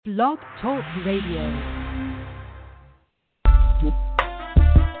Blog Talk Radio.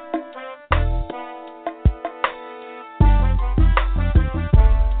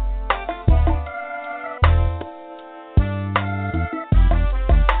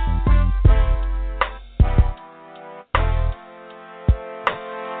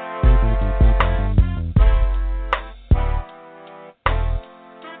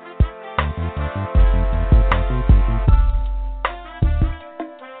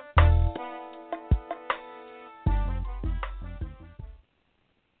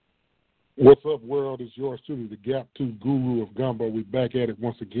 What's up, world? It's yours truly, the Gap 2 Guru of Gumbo. We're back at it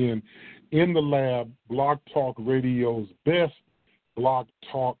once again in the lab, Blog Talk Radio's best blog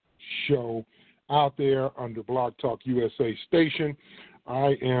talk show out there under Blog Talk USA station.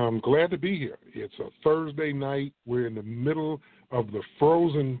 I am glad to be here. It's a Thursday night. We're in the middle of the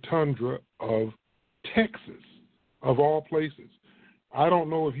frozen tundra of Texas, of all places. I don't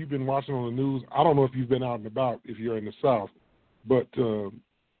know if you've been watching on the news. I don't know if you've been out and about if you're in the South, but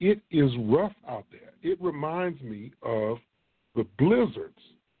it is rough out there. It reminds me of the blizzards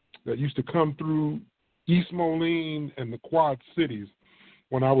that used to come through East Moline and the Quad Cities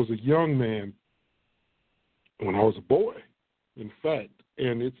when I was a young man, when I was a boy, in fact.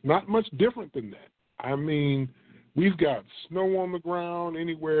 And it's not much different than that. I mean, we've got snow on the ground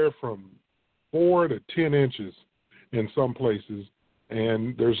anywhere from 4 to 10 inches in some places,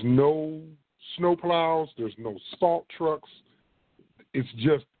 and there's no snow plows, there's no salt trucks. It's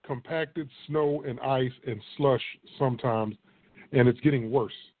just compacted snow and ice and slush sometimes, and it's getting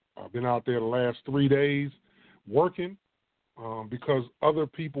worse. I've been out there the last 3 days working because other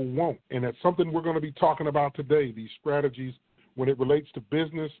people won't, and that's something we're going to be talking about today, these strategies when it relates to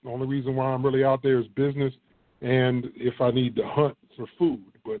business. The only reason why I'm really out there is business and if I need to hunt for food.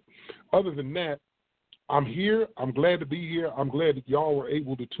 But other than that, I'm here. I'm glad to be here. I'm glad that y'all were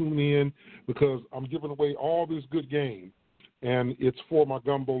able to tune in because I'm giving away all this good game, and it's for my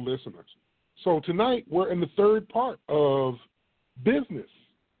Gumbo listeners. So tonight we're in the third part of business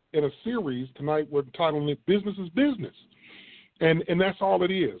in a series. Tonight we're titling it Business is Business. And that's all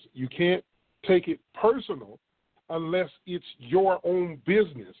it is. You can't take it personal unless it's your own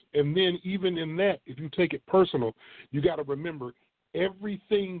business. And then even in that, if you take it personal, you got to remember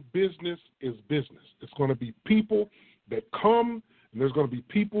everything business is business. It's going to be people that come, and there's going to be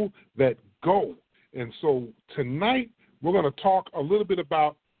people that go. And so tonight, we're going to talk a little bit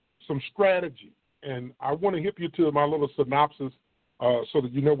about some strategy, and I want to hip you to my little synopsis so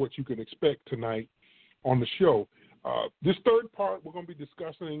that you know what you can expect tonight on the show. This third part, we're going to be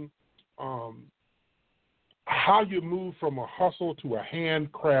discussing how you move from a hustle to a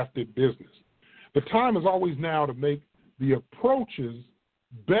handcrafted business. The time is always now to make the approaches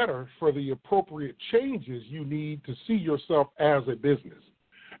better for the appropriate changes you need to see yourself as a business.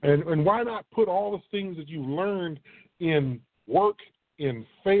 And why not put all the things that you learned in work, in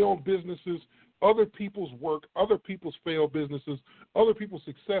failed businesses, other people's work, other people's failed businesses, other people's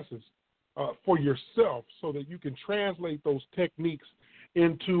successes for yourself so that you can translate those techniques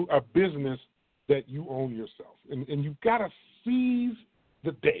into a business that you own yourself. And you've got to seize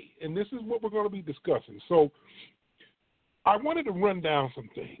the day. And this is what we're going to be discussing. So I wanted to run down some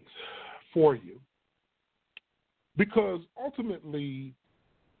things for you because ultimately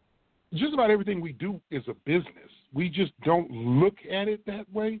just about everything we do is a business. We just don't look at it that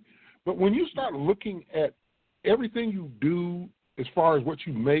way. But when you start looking at everything you do as far as what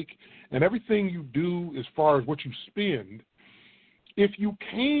you make and everything you do as far as what you spend, if you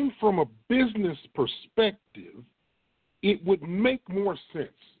came from a business perspective, it would make more sense.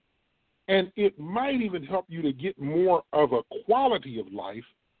 And it might even help you to get more of a quality of life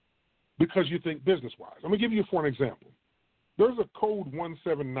because you think business-wise. I'm going to give you for an example. There's a code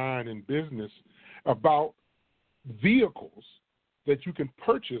 179 in business about vehicles that you can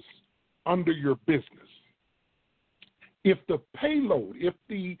purchase under your business. If the payload, if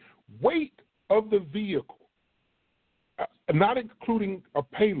the weight of the vehicle, not including a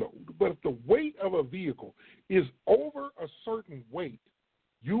payload, but if the weight of a vehicle is over a certain weight,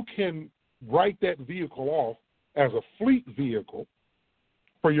 you can write that vehicle off as a fleet vehicle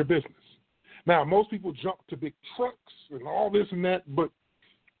for your business. Now, most people jump to big trucks and all this and that, but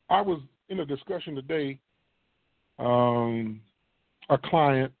I was in a discussion today, a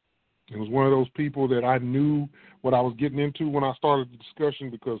client, it was one of those people that I knew what I was getting into when I started the discussion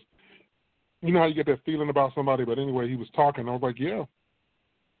because you know how you get that feeling about somebody, but anyway, he was talking, I was like, yeah.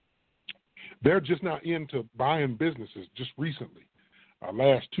 They're just now into buying businesses just recently,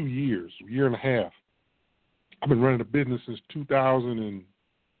 last 2 years, year and a half. I've been running a business since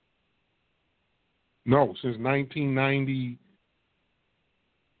 1990.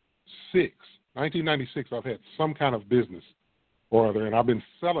 1996, I've had some kind of business or other, and I've been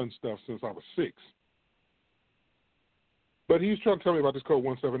selling stuff since I was 6. But he was trying to tell me about this code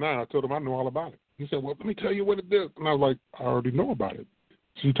 179. I told him I know all about it. He said, well, let me tell you what it does. And I was like, I already know about it.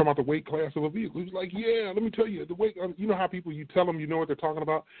 So you talking about the weight class of a vehicle? He was like, yeah, let me tell you. The weight. You know how people, you tell them you know what they're talking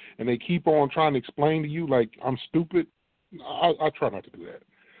about, and they keep on trying to explain to you like I'm stupid? I try not to do that.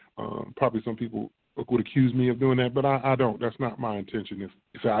 Probably some people would accuse me of doing that, but I don't. That's not my intention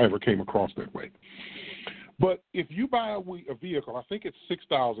if I ever came across that way. But if you buy a vehicle, I think it's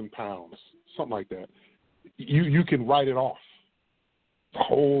 6,000 pounds, something like that, you can write it off, the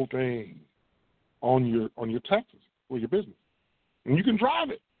whole thing, on your taxes or your business, and you can drive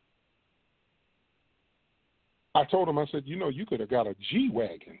it. I told him, I said, you could have got a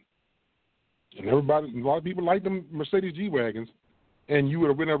G-Wagon, and a lot of people like them Mercedes G-Wagons, and you would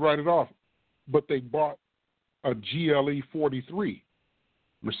have been able to write it off. But they bought a GLE 43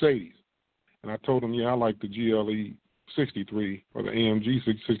 Mercedes, and I told them, I like the GLE 63 or the AMG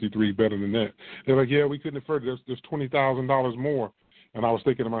 63 better than that. They're like, yeah, we couldn't afford it. There's $20,000 more. And I was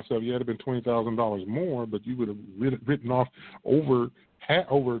thinking to myself, yeah, it'd have been $20,000 more, but you would have written off over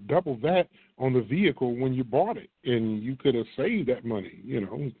double that on the vehicle when you bought it, and you could have saved that money,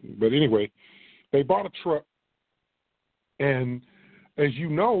 But anyway, they bought a truck, and as you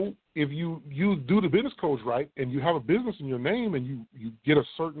know, if you do the business codes right and you have a business in your name and you get a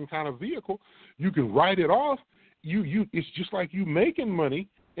certain kind of vehicle, you can write it off. It's just like you making money.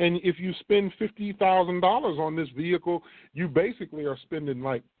 And if you spend $50,000 on this vehicle, you basically are spending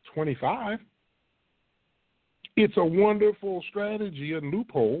like $25,000. It's a wonderful strategy, a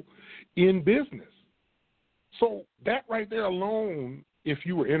loophole in business. So that right there alone, if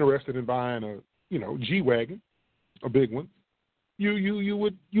you were interested in buying a G-Wagon, a big one, you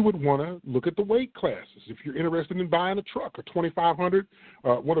would want to look at the weight classes. If you're interested in buying a truck, a 2,500,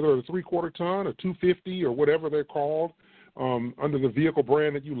 one of the 3/4 ton, or 250, or whatever they're called, under the vehicle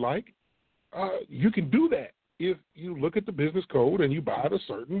brand that you like, you can do that if you look at the business code and you buy at a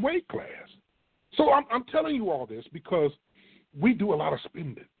certain weight class. So I'm telling you all this because we do a lot of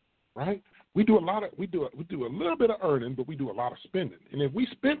spending, right? We do a little bit of earning, but we do a lot of spending. And if we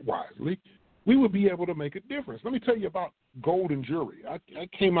spent wisely, we would be able to make a difference. Let me tell you about gold and jewelry. I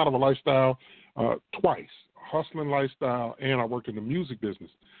came out of a lifestyle twice, hustling lifestyle, and I worked in the music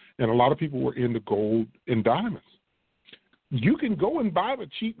business. And a lot of people were into gold and diamonds. You can go and buy the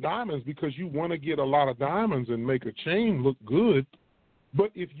cheap diamonds because you want to get a lot of diamonds and make a chain look good.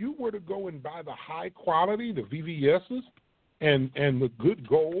 But if you were to go and buy the high quality, the VVS's, and the good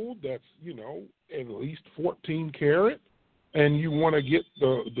gold that's, at least 14 karat, and you want to get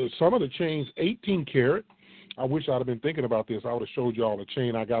the some of the chains 18 karat. I wish I'd have been thinking about this. I would have showed you all the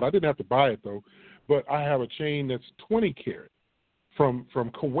chain I got. I didn't have to buy it, though. But I have a chain that's 20 karat from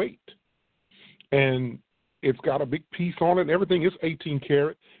Kuwait. And it's got a big piece on it and everything. It's 18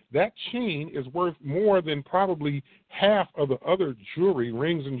 karat. That chain is worth more than probably half of the other jewelry,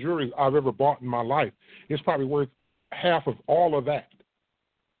 rings and jewelry I've ever bought in my life. It's probably worth half of all of that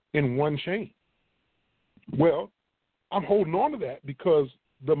in one chain. Well, I'm holding on to that because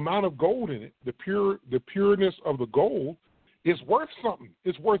the amount of gold in it, the pureness of the gold, is worth something.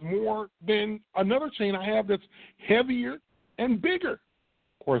 It's worth more than another chain I have that's heavier and bigger.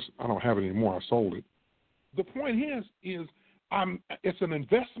 Of course, I don't have it anymore. I sold it. The point is it's an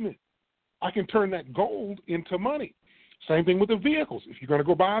investment. I can turn that gold into money. Same thing with the vehicles. If you're going to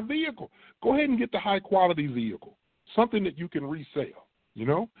go buy a vehicle, go ahead and get the high-quality vehicle, something that you can resell.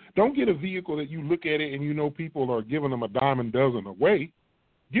 Don't get a vehicle that you look at it and people are giving them a dime a dozen away.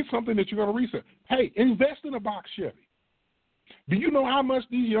 Get something that you're going to resell. Hey, invest in a box Chevy. Do you know how much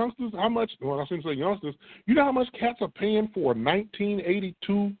these youngsters, I shouldn't say youngsters, you know how much cats are paying for a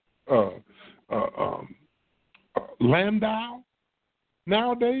 1982 Landau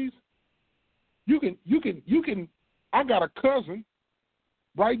nowadays? You can, I got a cousin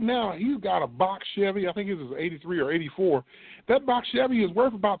right now, he's got a box Chevy, I think his is 83 or 84. That box Chevy is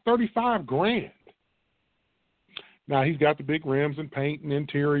worth about $35,000. Now, he's got the big rims and paint and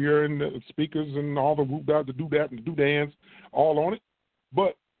interior and the speakers and all the whoop-da, the do-dat and the do-dans all on it.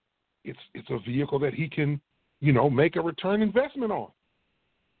 But it's a vehicle that he can, make a return investment on.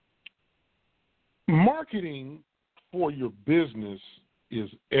 Marketing for your business is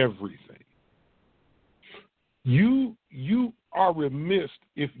everything. You are remiss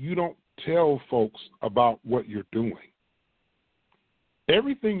if you don't tell folks about what you're doing.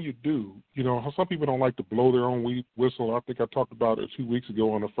 Everything you do, some people don't like to blow their own whistle. I think I talked about it 2 weeks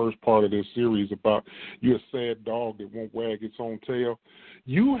ago on the first part of this series about you're a sad dog that won't wag its own tail.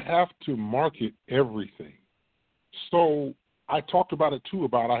 You have to market everything. So I talked about it too.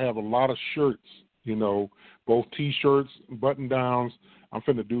 I have a lot of shirts, both T-shirts, button-downs. I'm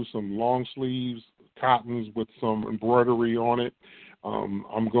finna do some long sleeves, cottons with some embroidery on it.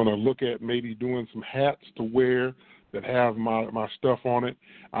 I'm gonna look at maybe doing some hats to wear that have my stuff on it.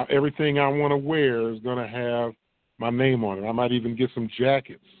 Everything I want to wear is gonna have my name on it. I might even get some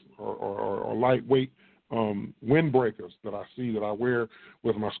jackets or lightweight windbreakers that I see that I wear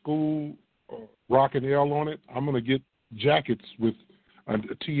with my school Rocket L on it. I'm going to get jackets with a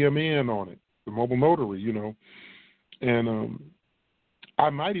TMN on it, the mobile notary, and I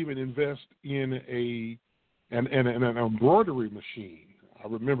might even invest in an embroidery machine. I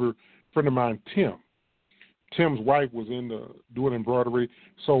remember a friend of mine, Tim's wife was doing embroidery,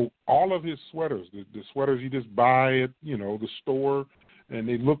 so all of his sweaters, the sweaters you just buy at the store, and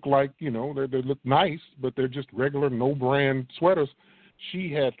they look like they look nice, but they're just regular no brand sweaters.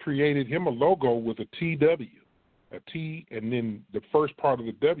 She had created him a logo with a TW, a T, and then the first part of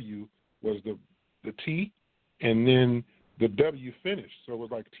the W was the T, and then the W finished, so it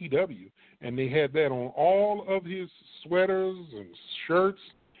was like TW, and they had that on all of his sweaters and shirts,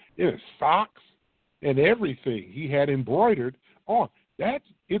 and socks. And everything he had embroidered on.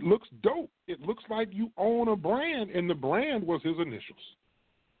 It looks dope. It looks like you own a brand, and the brand was his initials.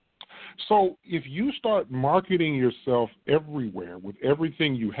 So if you start marketing yourself everywhere with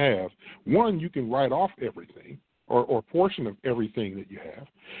everything you have, one, you can write off everything or a portion of everything that you have.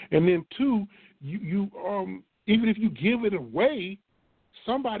 And then two, you even if you give it away,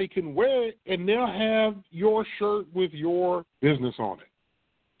 somebody can wear it, and they'll have your shirt with your business on it.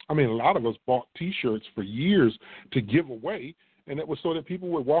 I mean, a lot of us bought T-shirts for years to give away, and it was so that people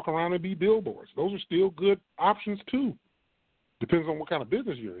would walk around and be billboards. Those are still good options, too. Depends on what kind of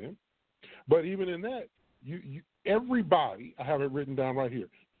business you're in. But even in that, everybody, I have it written down right here,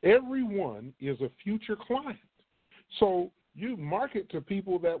 everyone is a future client. So you market to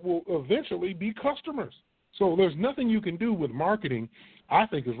people that will eventually be customers. So there's nothing you can do with marketing I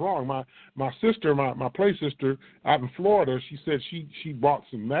think is wrong. My sister, my play sister out in Florida, she said she bought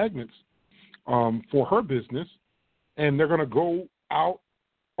some magnets for her business, and they're going to go out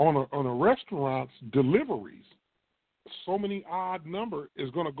on a restaurant's deliveries. So many odd number is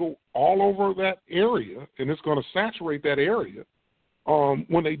going to go all over that area, and it's going to saturate that area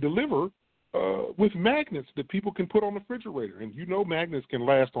when they deliver with magnets that people can put on the refrigerator. And magnets can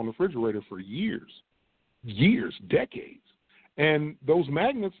last on the refrigerator for years, decades. And those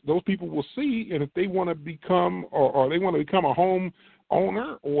magnets, those people will see, and if they want to become or they want to become a home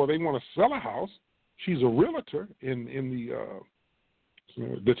owner or they want to sell a house, she's a realtor in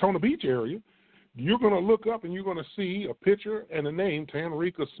the Daytona Beach area, you're going to look up and you're going to see a picture and a name,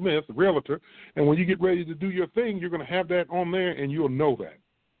 Tanrika Smith, realtor, and when you get ready to do your thing, you're going to have that on there and you'll know that.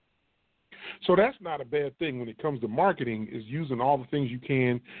 So that's not a bad thing when it comes to marketing, is using all the things you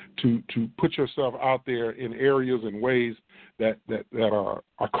can to put yourself out there in areas and ways that are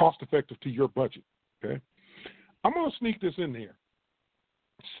cost effective to your budget. Okay, I'm going to sneak this in here.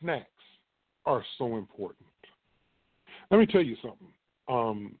 Snacks are so important. Let me tell you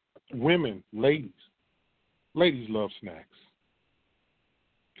something. Women, ladies love snacks.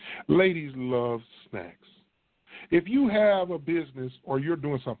 Ladies love snacks. If you have a business or you're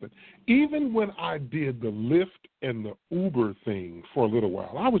doing something, even when I did the Lyft and the Uber thing for a little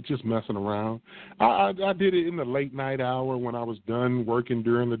while, I was just messing around. I did it in the late night hour when I was done working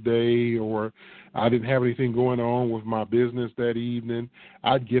during the day, or I didn't have anything going on with my business that evening.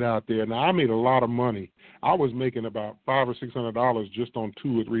 I'd get out there. Now, I made a lot of money. I was making about $500 or $600 just on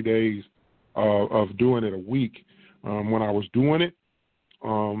 2 or 3 days of doing it a week when I was doing it.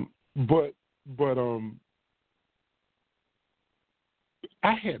 But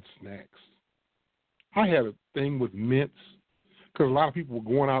I had snacks. I had a thing with mints because a lot of people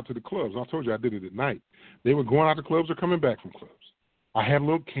were going out to the clubs. I told you I did it at night. They were going out to clubs or coming back from clubs. I had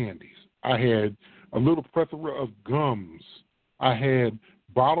little candies. I had a little plethora of gums. I had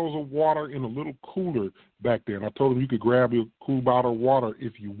bottles of water in a little cooler back there. And I told them you could grab a cool bottle of water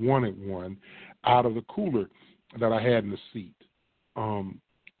if you wanted one out of the cooler that I had in the seat.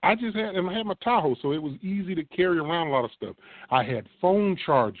 I had my Tahoe, so it was easy to carry around a lot of stuff. I had phone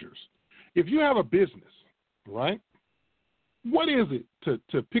chargers. If you have a business, right, what is it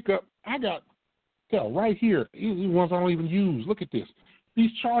to pick up? I got right here, these ones I don't even use. Look at this.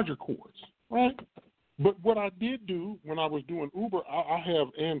 These charger cords, right? But what I did do when I was doing Uber, I have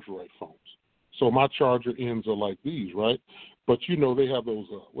Android phones. So my charger ends are like these, right? But, they have those,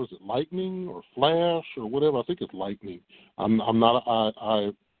 Lightning or Flash or whatever? I think it's Lightning. I'm not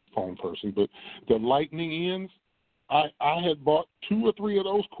an iPhone person, but the Lightning ends, I had bought 2 or 3 of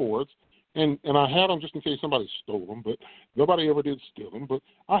those cords, and I had them just in case somebody stole them, but nobody ever did steal them. But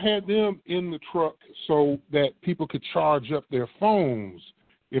I had them in the truck so that people could charge up their phones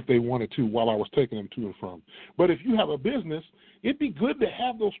if they wanted to while I was taking them to and from. But if you have a business, it'd be good to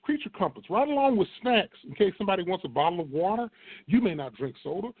have those creature comforts right along with snacks in case somebody wants a bottle of water. You may not drink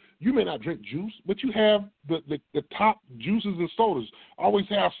soda. You may not drink juice, but you have the top juices and sodas. Always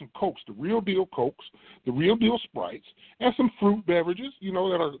have some Cokes, the real deal Cokes, the real deal Sprites, and some fruit beverages,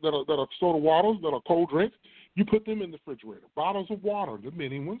 that are soda waters, that are cold drinks. You put them in the refrigerator. Bottles of water, the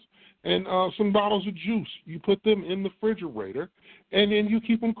mini ones, and some bottles of juice. You put them in the refrigerator, and then you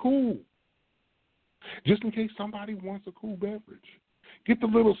keep them cool, just in case somebody wants a cool beverage. Get the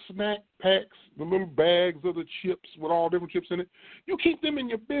little snack packs, the little bags of the chips with all different chips in it. You keep them in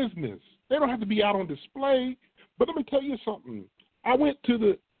your business. They don't have to be out on display. But let me tell you something. I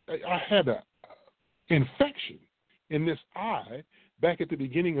had an infection in this eye back at the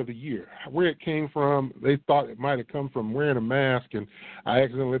beginning of the year. Where it came from, they thought it might have come from wearing a mask, and I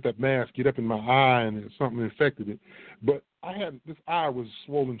accidentally let that mask get up in my eye, and something infected it. But this eye was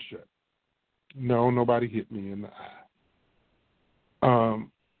swollen shut. No, nobody hit me in the eye.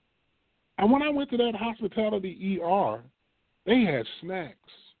 And when I went to that hospitality ER, they had snacks.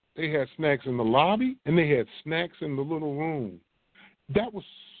 They had snacks in the lobby, and they had snacks in the little room. That was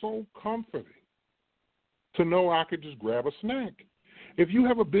so comforting to know I could just grab a snack. If you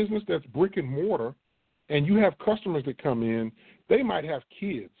have a business that's brick and mortar and you have customers that come in, they might have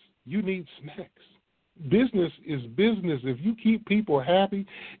kids. You need snacks. Business is business. If you keep people happy,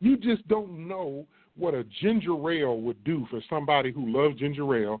 you just don't know what a ginger ale would do for somebody who loves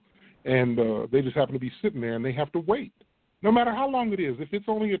ginger ale, and they just happen to be sitting there and they have to wait. No matter how long it is, if it's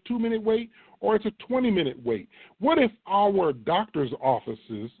only a 2-minute wait or it's a 20-minute wait. What if our doctor's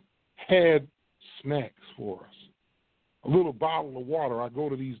offices had snacks for us? A little bottle of water. I go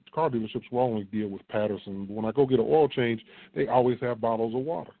to these car dealerships where I only deal with Patterson. When I go get an oil change, they always have bottles of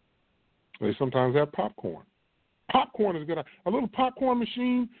water. They sometimes have popcorn. Popcorn is good. A little popcorn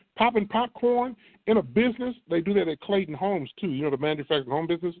machine, popping popcorn in a business. They do that at Clayton Homes, too. The manufactured home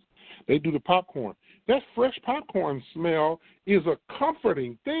business. They do the popcorn. That fresh popcorn smell is a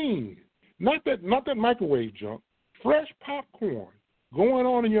comforting thing. Not that microwave junk. Fresh popcorn going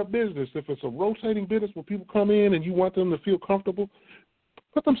on in your business. If it's a rotating business where people come in and you want them to feel comfortable,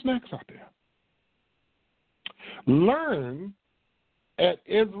 put them snacks out there. Learn at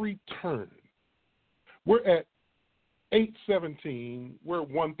every turn. We're at 8:17. We're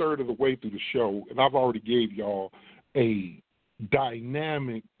 1/3 of the way through the show, and I've already gave y'all a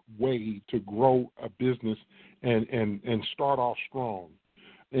dynamic way to grow a business and start off strong.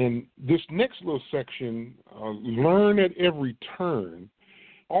 And this next little section, learn at every turn,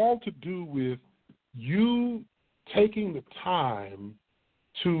 all to do with you taking the time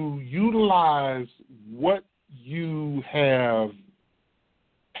to utilize what you have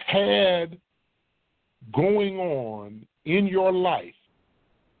had going on in your life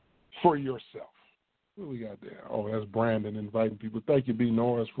for yourself. What do we got there? Oh, that's Brandon inviting people. Thank you, B.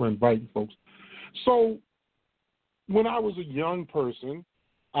 Norris, for inviting folks. So when I was a young person,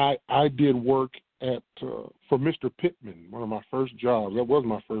 I did work for Mr. Pittman, one of my first jobs. That was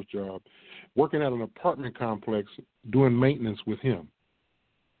my first job, working at an apartment complex doing maintenance with him.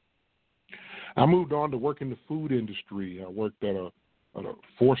 I moved on to work in the food industry. I worked at a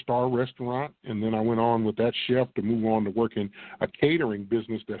 4-star restaurant, and then I went on with that chef to move on to work in a catering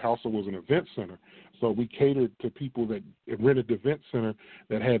business that also was an event center. So we catered to people that rented the event center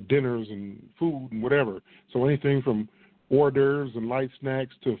that had dinners and food and whatever. So anything from hors d'oeuvres and light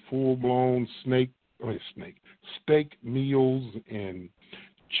snacks to full-blown steak meals and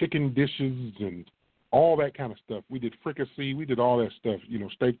chicken dishes and all that kind of stuff. We did fricassee. We did all that stuff,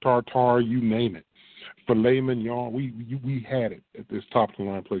 steak tartare, you name it. Filet mignon, we had it at this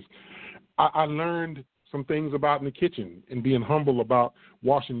top-of-the-line place. I learned some things about in the kitchen and being humble about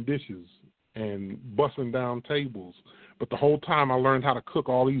washing dishes and bussing down tables. But the whole time I learned how to cook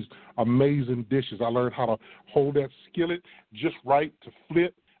all these amazing dishes. I learned how to hold that skillet just right to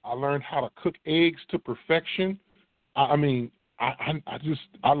flip. I learned how to cook eggs to perfection. I learned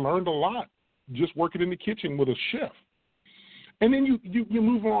a lot just working in the kitchen with a chef. And then you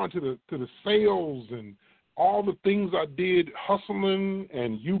move on to the sales and all the things I did, hustling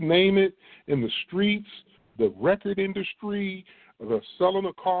and you name it, in the streets, the record industry, the selling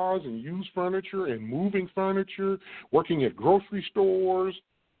of cars and used furniture and moving furniture, working at grocery stores,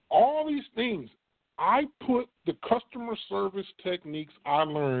 all these things. I put the customer service techniques I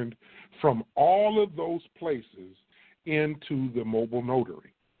learned from all of those places into the mobile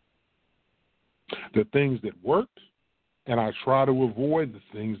notary. The things that worked and I try to avoid the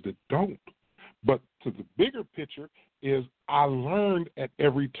things that don't. But to the bigger picture is I learned at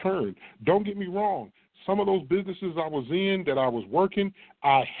every turn. Don't get me wrong. Some of those businesses I was in that I was working,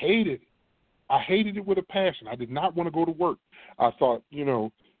 I hated. I hated it with a passion. I did not want to go to work. I thought, I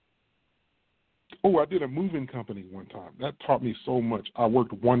did a moving company one time. That taught me so much. I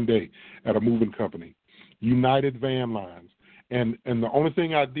worked one day at a moving company, United Van Lines. And the only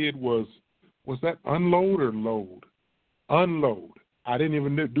thing I did was that unload or load? Unload. I didn't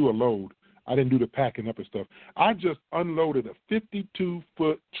even do a load. I didn't do the packing up and stuff. I just unloaded a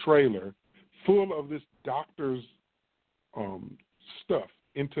 52-foot trailer full of this doctor's stuff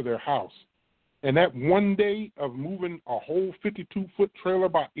into their house. And that one day of moving a whole 52-foot trailer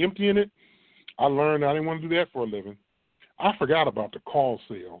by emptying it, I learned I didn't want to do that for a living. I forgot about the call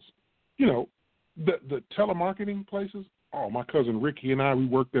sales. The telemarketing places. Oh, my cousin Ricky and we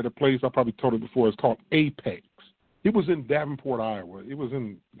worked at a place, I probably told it before, it's called Apex. It was in Davenport, Iowa. It was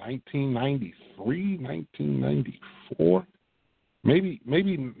in 1993, 1994, maybe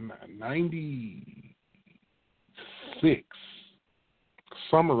 96.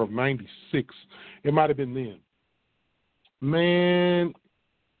 Summer of 96. It might have been then. Man,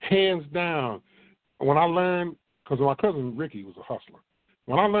 hands down, when I learned, because my cousin Ricky was a hustler,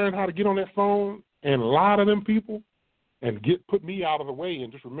 when I learned how to get on that phone and lie to them people and put me out of the way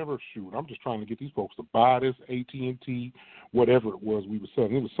and just remember, shoot, I'm just trying to get these folks to buy this AT&T, whatever it was we were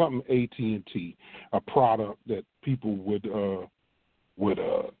selling. It was something AT&T, a product that people would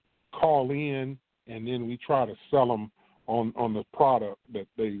call in, and then we try to sell them on the product that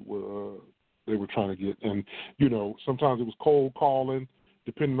they were trying to get. And, sometimes it was cold calling,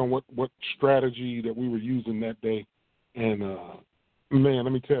 depending on what strategy that we were using that day. And, man,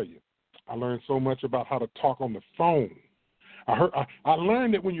 let me tell you, I learned so much about how to talk on the phone. I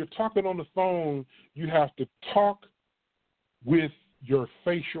learned that when you're talking on the phone, you have to talk with your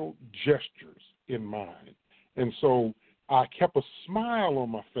facial gestures in mind. And so I kept a smile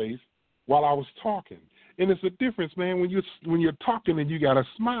on my face while I was talking. And it's a difference, man, when you're talking and you got a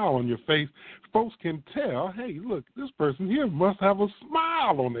smile on your face, folks can tell, hey, look, this person here must have a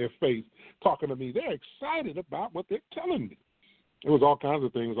smile on their face talking to me. They're excited about what they're telling me. It was all kinds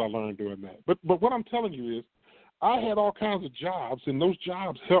of things I learned doing that. But what I'm telling you is I had all kinds of jobs, and those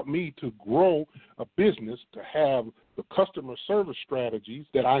jobs helped me to grow a business, to have the customer service strategies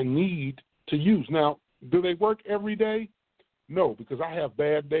that I need to use. Now, do they work every day? No, because I have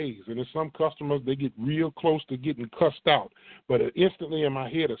bad days, and there's some customers, they get real close to getting cussed out. But instantly in my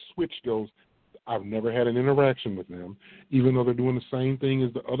head, a switch goes, I've never had an interaction with them, even though they're doing the same thing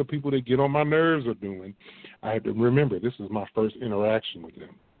as the other people that get on my nerves are doing. I have to remember, this is my first interaction with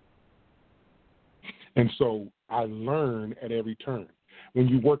them. And so I learn at every turn. When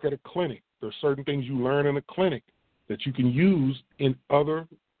you work at a clinic, there are certain things you learn in a clinic that you can use in other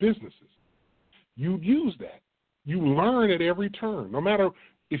businesses. You use that. You learn at every turn. No matter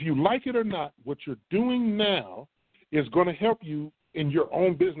if you like it or not, what you're doing now is going to help you in your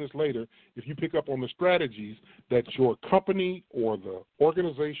own business later if you pick up on the strategies that your company or the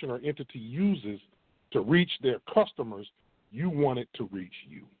organization or entity uses to reach their customers. You want it to reach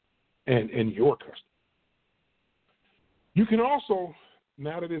you and your customers. You can also,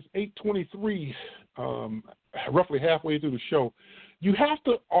 now that it's 8:23, roughly halfway through the show, you have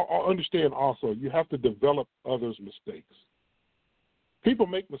to understand also, you have to develop others' mistakes. People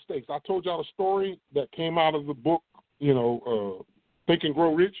make mistakes. I told y'all a story that came out of the book, Think and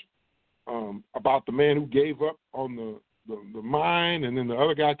Grow Rich, about the man who gave up on the mine, and then the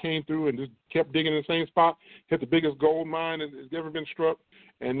other guy came through and just kept digging in the same spot, hit the biggest gold mine that has ever been struck.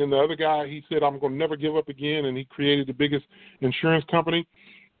 And then the other guy, he said, I'm going to never give up again, and he created the biggest insurance company.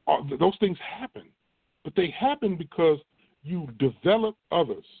 Those things happen, but they happen because you develop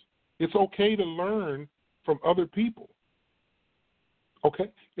others. It's okay to learn from other people.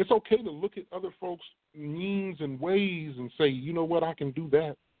 Okay? It's okay to look at other folks' means and ways and say, you know what, I can do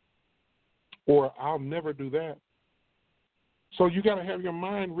that, or I'll never do that. So you got to have your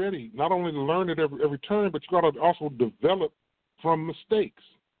mind ready, not only to learn at every turn, but you got to also develop from mistakes.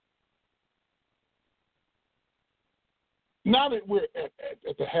 Now that we're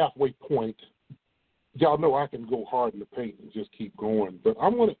at the halfway point, y'all know I can go hard in the paint and just keep going, but I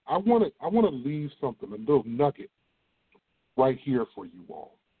want to leave something, a little nugget right here for you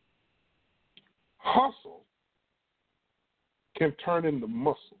all. Hustle can turn into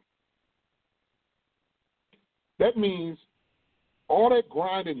muscle. That means all that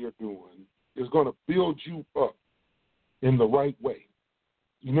grinding you're doing is going to build you up in the right way.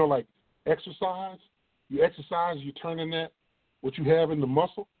 Like exercise. You exercise, you turn in that, what you have in the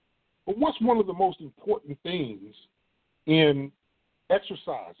muscle. But what's one of the most important things in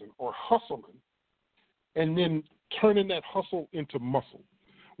exercising or hustling and then turning that hustle into muscle.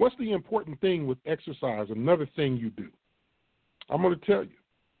 What's the important thing with exercise? Another thing you do. I'm going to tell you.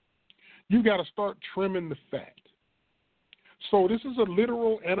 You got to start trimming the fat. So this is a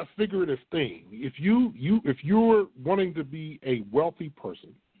literal and a figurative thing. If you're wanting to be a wealthy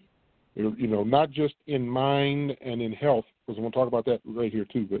person, not just in mind and in health, because I'm going to talk about that right here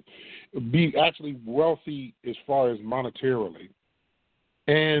too, but be actually wealthy as far as monetarily,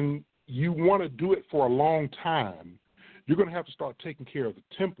 and you want to do it for a long time, you're going to have to start taking care of the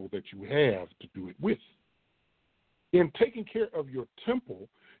temple that you have to do it with. In taking care of your temple,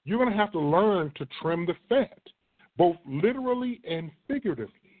 you're going to have to learn to trim the fat, both literally and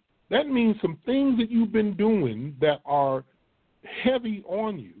figuratively. That means some things that you've been doing that are heavy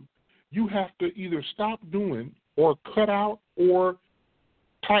on you, you have to either stop doing or cut out or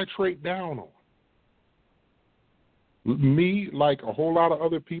titrate down on. Me, like a whole lot of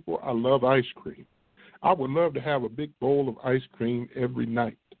other people, I love ice cream. I would love to have a big bowl of ice cream every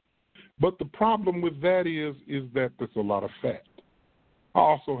night. But the problem with that is that there's a lot of fat. I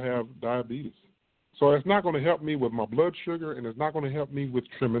also have diabetes. So it's not going to help me with my blood sugar, and it's not going to help me with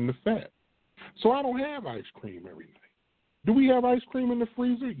trimming the fat. So I don't have ice cream every night. Do we have ice cream in the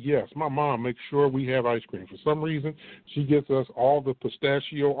freezer? Yes. My mom makes sure we have ice cream. For some reason, she gets us all the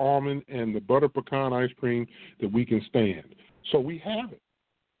pistachio, almond, and the butter pecan ice cream that we can stand. So we have it.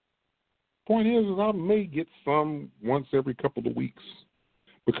 Point is I may get some once every couple of weeks.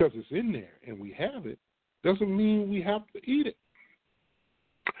 Because it's in there and we have it, doesn't mean we have to eat it.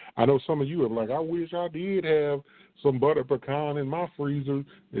 I know some of you are like, I wish I did have some butter pecan in my freezer,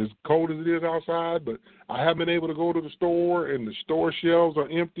 as cold as it is outside, but I haven't been able to go to the store and the store shelves are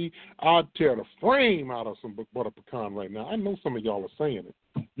empty. I'd tear the frame out of some butter pecan right now. I know some of y'all are saying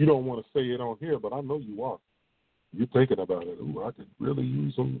it. You don't want to say it on here, but I know you are. You're thinking about it. Ooh, I could really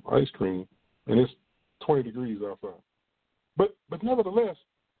use some ice cream, and it's 20 degrees outside. But nevertheless,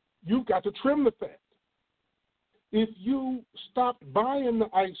 you've got to trim the fat. If you stopped buying the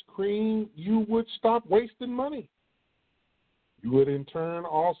ice cream, you would stop wasting money. You would in turn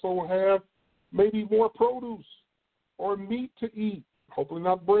also have maybe more produce or meat to eat, hopefully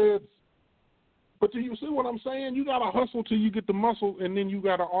not breads. But do you see what I'm saying? You got to hustle till you get the muscle, and then you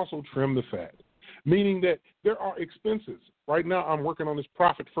got to also trim the fat, meaning that there are expenses. Right now I'm working on this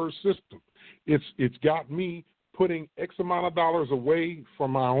profit first system. It's got me putting X amount of dollars away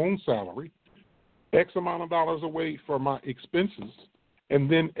from my own salary, X amount of dollars away for my expenses,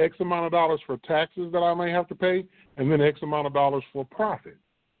 and then X amount of dollars for taxes that I may have to pay, and then X amount of dollars for profit.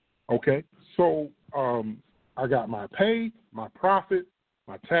 Okay? So I got my pay, my profit,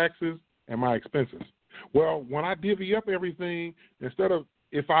 my taxes, and my expenses. Well, when I divvy up everything, instead of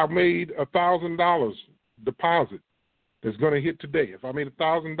if I made $1,000 deposit that's going to hit today, if I made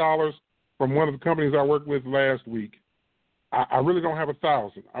 $1,000 from one of the companies I worked with last week, I really don't have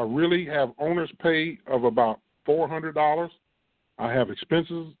 $1,000. I really have owner's pay of about $400. I have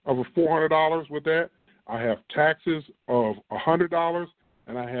expenses of $400 with that. I have taxes of $100,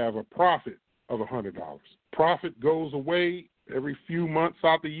 and I have a profit of $100. Profit goes away every few months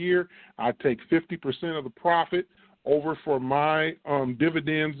out the year. I take 50% of the profit over for my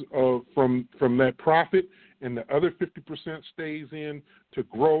dividends from that profit, and the other 50% stays in to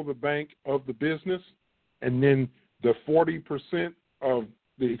grow the bank of the business, and then the 40% of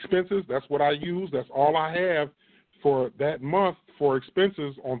the expenses, that's what I use. That's all I have for that month for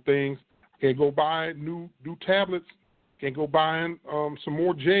expenses on things. I can't go buy new tablets. Can't go buying some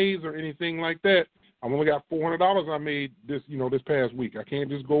more J's or anything like that. I've only got $400 I made this past week. I can't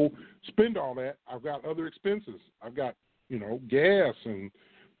just go spend all that. I've got other expenses. I've got, gas and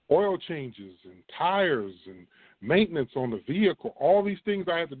oil changes and tires and maintenance on the vehicle. All these things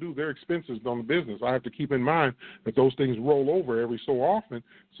I have to do, they're expenses on the business. I have to keep in mind that those things roll over every so often,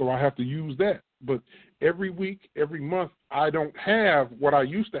 so I have to use that. But every week, every month, I don't have what I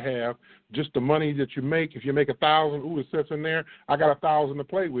used to have, just the money that you make. If you make $1,000, ooh, it sits in there, I got $1,000 to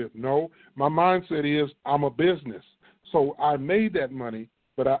play with. No, my mindset is I'm a business. So I made that money,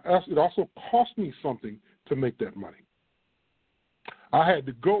 but it also cost me something to make that money. I had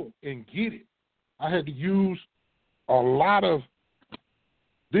to go and get it. I had to use a lot of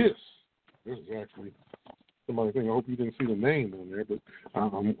this. This is actually somebody thinking, I hope you didn't see the name on there, but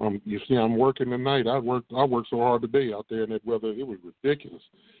I'm working tonight. I worked so hard today out there in that weather. It was ridiculous.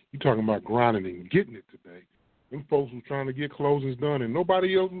 You're talking about grinding and getting it today. Them folks were trying to get closings done, and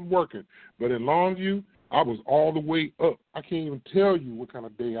nobody else was working. But in Longview, I was all the way up. I can't even tell you what kind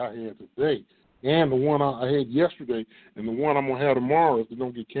of day I had today. And the one I had yesterday and the one I'm going to have tomorrow if they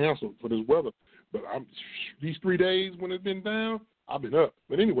don't get canceled for this weather. But these 3 days when it's been down, I've been up.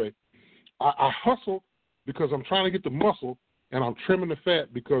 But anyway, I hustle because I'm trying to get the muscle, and I'm trimming the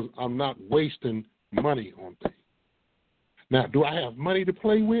fat because I'm not wasting money on things. Now, do I have money to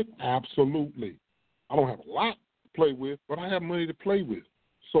play with? Absolutely. I don't have a lot to play with, but I have money to play with.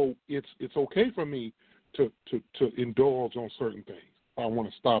 So it's okay for me to indulge on certain things. I want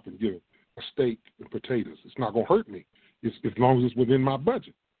to stop and get a steak and potatoes. It's not going to hurt me as long as it's within my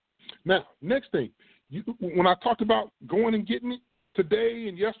budget. Now, next thing, when I talked about going and getting it today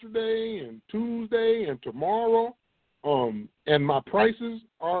and yesterday and Tuesday and tomorrow, and my prices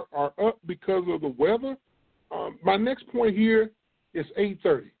are up because of the weather, my next point here is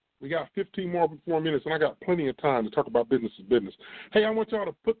 8:30. We got 15 more minutes, and I got plenty of time to talk about business is business. Hey, I want y'all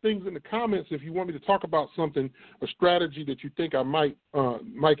to put things in the comments if you want me to talk about something, a strategy that you think I might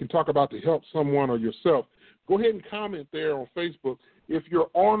can talk about to help someone or yourself. Go ahead and comment there on Facebook. If you're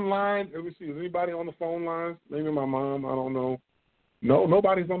online, let me see, is anybody on the phone lines? Maybe my mom, I don't know. No,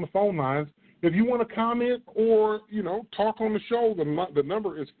 nobody's on the phone lines. If you want to comment or, talk on the show, the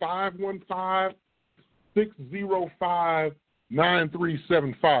number is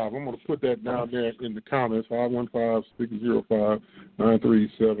 515-605-9375. I'm going to put that down there in the comments,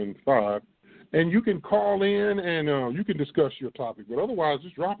 515-605-9375. And you can call in and you can discuss your topic. But otherwise,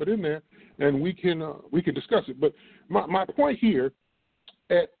 just drop it in there and we can discuss it. But my point here,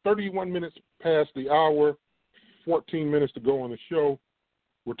 at 31 minutes past the hour, 14 minutes to go on the show,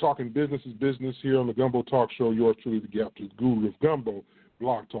 we're talking business is business here on the Gumbo Talk Show. Yours truly, the Gap to Guru of Gumbo,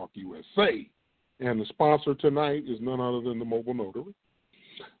 Blog Talk USA. And the sponsor tonight is none other than the Mobile Notary.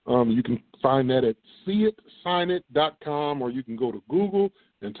 You can find that at seeitsignit.com, or you can go to Google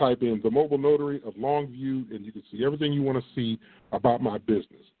and type in the Mobile Notary of Longview, and you can see everything you want to see about my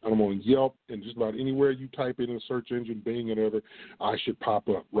business. I'm on Yelp, and just about anywhere you type in a search engine, Bing, and whatever, I should pop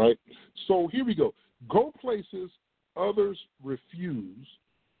up, right? So here we go. Go places others refuse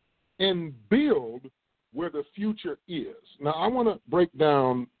and build where the future is. Now, I want to break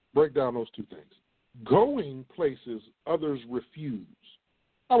down those two things. Going places others refuse.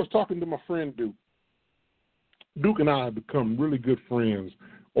 I was talking to my friend Duke. Duke and I have become really good friends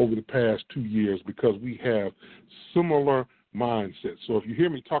over the past 2 years because we have similar mindsets. So if you hear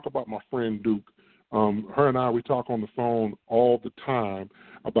me talk about my friend Duke, her and I, we talk on the phone all the time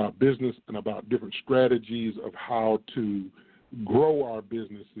about business and about different strategies of how to grow our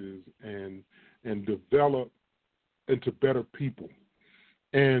businesses and develop into better people.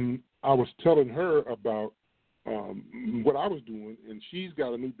 And I was telling her about what I was doing, and she's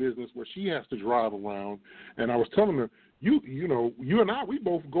got a new business where she has to drive around. And I was telling her, you and I, we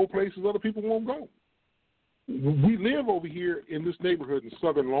both go places other people won't go. We live over here in this neighborhood in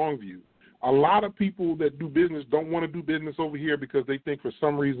Southern Longview. A lot of people that do business don't want to do business over here because they think for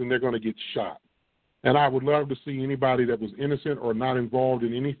some reason they're going to get shot. And I would love to see anybody that was innocent or not involved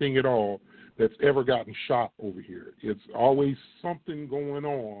in anything at all that's ever gotten shot over here. It's always something going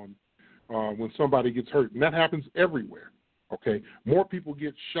on when somebody gets hurt, and that happens everywhere, okay? More people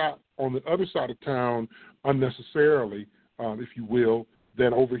get shot on the other side of town unnecessarily, if you will,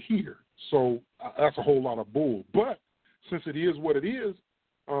 than over here. So that's a whole lot of bull. But since it is what it is,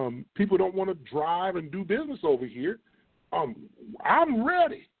 people don't want to drive and do business over here. I'm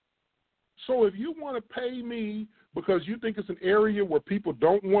ready. So if you want to pay me because you think it's an area where people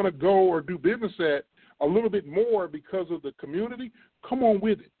don't want to go or do business at a little bit more because of the community, come on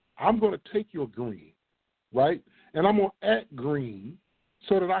with it. I'm going to take your green, right? And I'm going to act green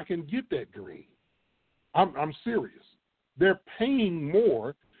so that I can get that green. I'm serious. They're paying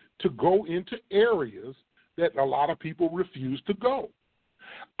more to go into areas that a lot of people refuse to go.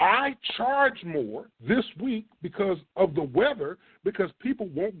 I charge more this week because of the weather, because people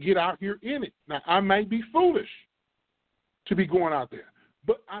won't get out here in it. Now, I might be foolish to be going out there,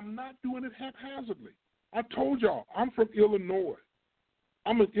 but I'm not doing it haphazardly. I told y'all, I'm from Illinois.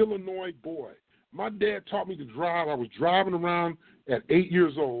 I'm an Illinois boy. My dad taught me to drive. I was driving around at 8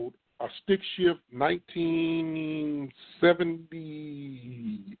 years old, a stick shift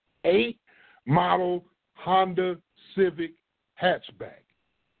 1978 model Honda Civic hatchback.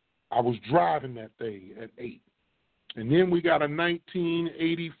 I was driving that thing at 8. And then we got a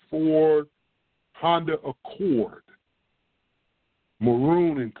 1984 Honda Accord,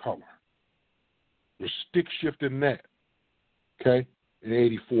 maroon in color. We're stick shifting that, okay, in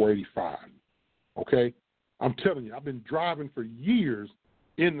 84, 85, okay? I'm telling you, I've been driving for years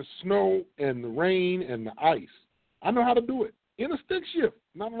in the snow and the rain and the ice. I know how to do it in a stick shift,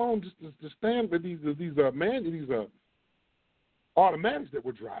 not alone just stand with these automatics that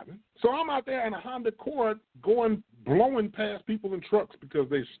were driving. So I'm out there in a Honda Accord blowing past people in trucks because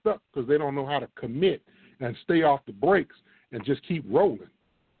they're stuck because they don't know how to commit and stay off the brakes and just keep rolling.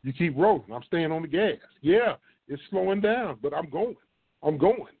 You keep rolling. I'm staying on the gas. Yeah, it's slowing down, but I'm going.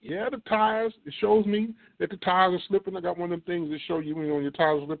 Yeah, the tires, it shows me that the tires are slipping. I got one of them things that show you when your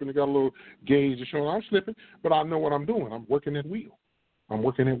tires are slipping. They got a little gauge that shows I'm slipping, but I know what I'm doing. I'm working that wheel.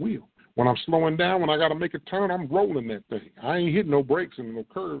 When I'm slowing down, when I got to make a turn, I'm rolling that thing. I ain't hitting no brakes and no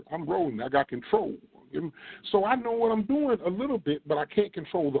curve. I'm rolling. I got control. So I know what I'm doing a little bit, but I can't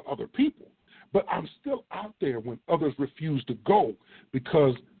control the other people. But I'm still out there when others refuse to go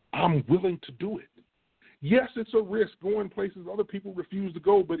because I'm willing to do it. Yes, it's a risk going places other people refuse to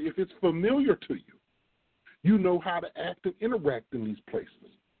go, but if it's familiar to you, you know how to act and interact in these places.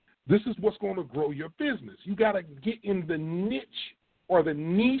 This is what's going to grow your business. You got to get in the niche or the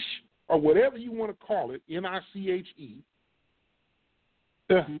niche or whatever you want to call it, N-I-C-H-E,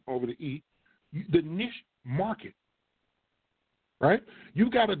 over the E, the niche market, right?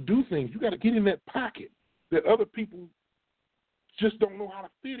 You got to do things. You got to get in that pocket that other people just don't know how to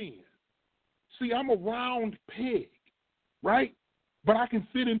fit in. See, I'm a round peg, right? But I can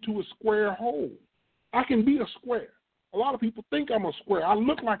fit into a square hole. I can be a square. A lot of people think I'm a square. I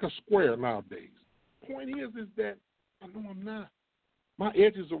look like a square nowadays. Point is that I know I'm not. My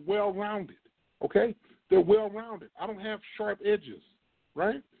edges are well-rounded, okay? They're well-rounded. I don't have sharp edges,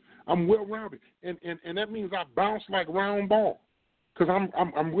 right? I'm well-rounded, and that means I bounce like round ball because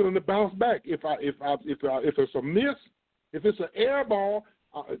I'm willing to bounce back. If it's a miss, if it's an air ball,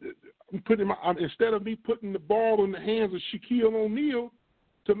 instead of me putting the ball in the hands of Shaquille O'Neal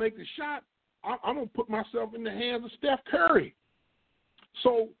to make the shot, I'm going to put myself in the hands of Steph Curry.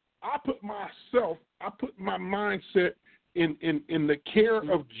 So I put my mindset in the care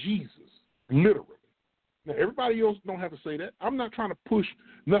of Jesus, literally. Now, everybody else don't have to say that. I'm not trying to push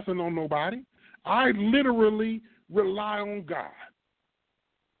nothing on nobody. I literally rely on God.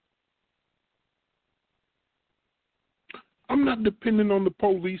 I'm not depending on the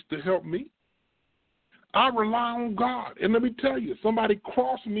police to help me. I rely on God. And let me tell you, somebody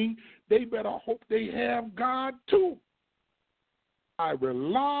cross me, they better hope they have God too. I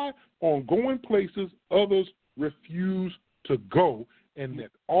rely on going places others refuse to go, and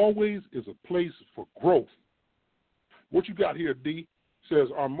that always is a place for growth. What you got here, D, says,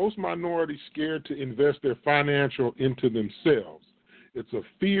 are most minorities scared to invest their financial into themselves? It's a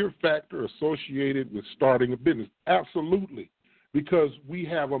fear factor associated with starting a business. Absolutely, because we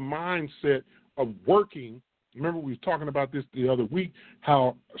have a mindset of working. Remember, we were talking about this the other week,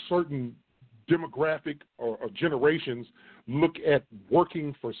 how certain demographic or generations look at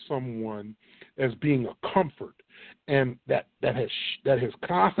working for someone as being a comfort, and that has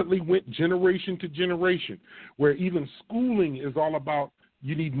constantly went generation to generation, where even schooling is all about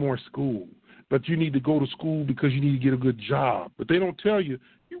you need more school, but you need to go to school because you need to get a good job. But they don't tell you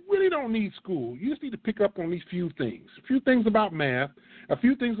really don't need school. You just need to pick up on these few things about math, a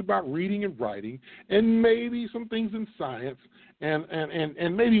few things about reading and writing, and maybe some things in science,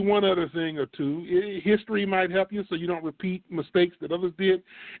 and maybe one other thing or two. History might help you so you don't repeat mistakes that others did.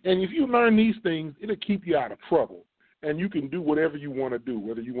 And if you learn these things, it'll keep you out of trouble, and you can do whatever you want to do,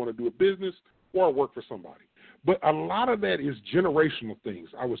 whether you want to do a business or work for somebody. But a lot of that is generational things.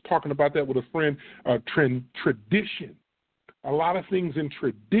 I was talking about that with a friend, tradition. A lot of things in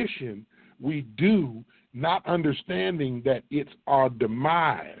tradition we do not understanding that it's our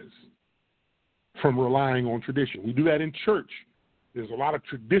demise from relying on tradition. We do that in church. There's a lot of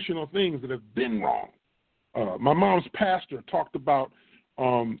traditional things that have been wrong. My mom's pastor talked about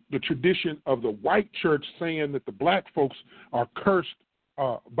the tradition of the white church saying that the black folks are cursed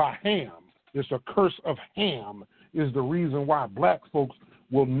by Ham. It's a curse of Ham is the reason why black folks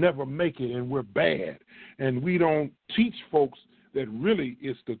will never make it and we're bad. And we don't teach folks that really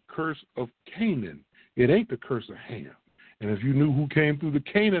it's the curse of Canaan. It ain't the curse of Ham. And if you knew who came through the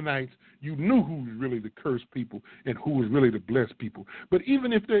Canaanites, you knew who was really the cursed people and who was really the blessed people. But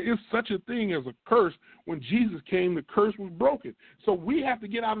even if there is such a thing as a curse, when Jesus came, the curse was broken. So we have to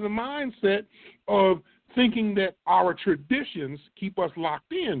get out of the mindset of thinking that our traditions keep us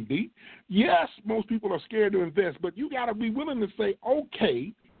locked in, D. Yes, most people are scared to invest, but you got to be willing to say,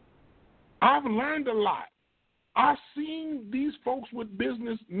 okay, I've learned a lot. I've seen these folks with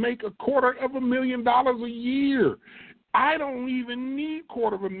business make $250,000 a year. I don't even need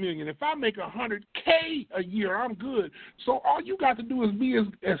 $250,000. If I make $100K a year, I'm good. So all you got to do is be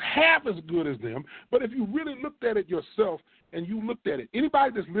as half as good as them. But if you really looked at it yourself and you looked at it,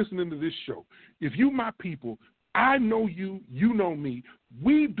 anybody that's listening to this show, if you my people, I know you, you know me,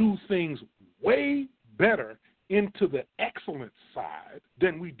 we do things way better into the excellence side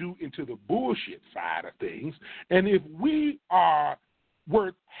than we do into the bullshit side of things. And if we are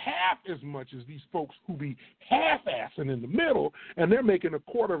worth half as much as these folks who be half-assing in the middle and they're making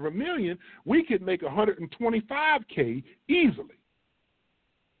 $250,000, we could make $125K easily.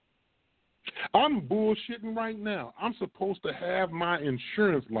 I'm bullshitting right now. I'm supposed to have my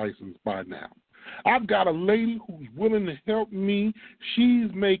insurance license by now. I've got a lady who's willing to help me.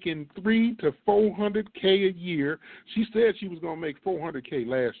 She's making $300 to $400K a year. She said she was going to make $400K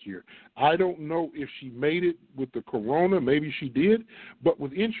last year. I don't know if she made it with the corona. Maybe she did, but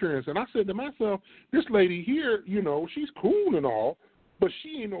with insurance. And I said to myself, this lady here, you know, she's cool and all, but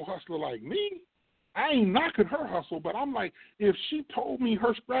she ain't no hustler like me. I ain't knocking her hustle, but I'm like, if she told me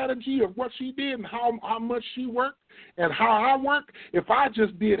her strategy of what she did and how much she worked and how I work, if I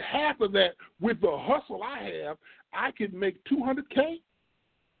just did half of that with the hustle I have, I could make $200K.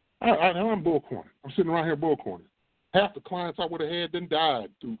 I'm bullcorning. I'm sitting around here bullcorning. Half the clients I would have had then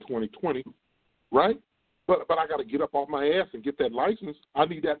died through 2020, right? But I got to get up off my ass and get that license. I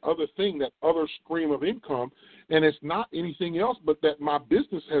need that other thing, that other stream of income, and it's not anything else but that my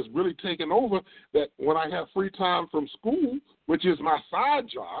business has really taken over, that when I have free time from school, which is my side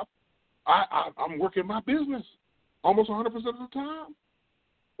job, I'm working my business almost 100% of the time.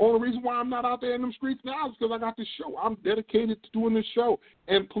 Only reason why I'm not out there in them streets now is because I got this show. I'm dedicated to doing this show,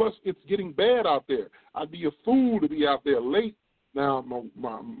 and plus it's getting bad out there. I'd be a fool to be out there late. Now,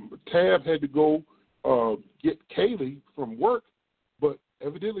 my Tab had to go get Kaylee from work, but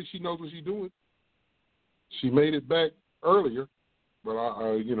evidently she knows what she's doing. She made it back earlier, but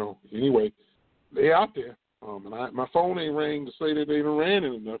anyway, they out there. And my phone ain't rang to say that they done ran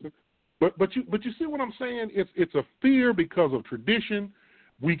into nothing. But you see what I'm saying? It's a fear because of tradition.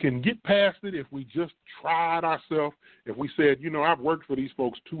 We can get past it if we just tried ourselves. If we said, I've worked for these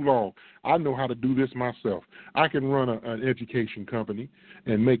folks too long. I know how to do this myself. I can run an education company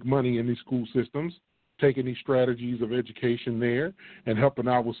and make money in these school systems, taking these strategies of education there and helping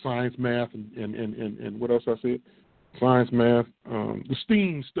out with science, math, and what else I said? Science, math, the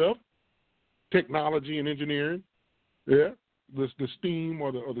STEAM stuff, technology and engineering, yeah, the STEAM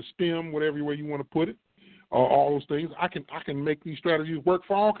or the STEM, whatever way you want to put it. All those things. I can make these strategies work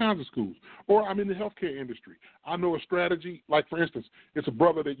for all kinds of schools. Or I'm in the healthcare industry. I know a strategy, like, for instance, it's a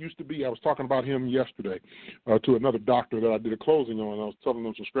brother that used to be, I was talking about him yesterday to another doctor that I did a closing on. I was telling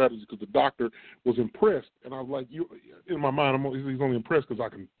him some strategies because the doctor was impressed. And I was like, in my mind, he's only impressed because I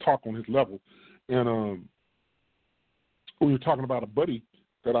can talk on his level. And we were talking about a buddy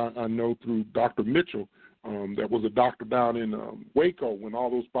that I know through Dr. Mitchell, that was a doctor down in Waco when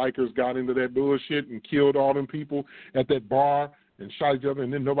all those bikers got into that bullshit and killed all them people at that bar and shot each other,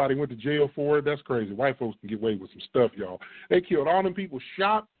 and then nobody went to jail for it. That's crazy. White folks can get away with some stuff, y'all. They killed all them people,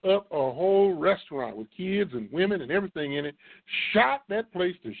 shot up a whole restaurant with kids and women and everything in it, shot that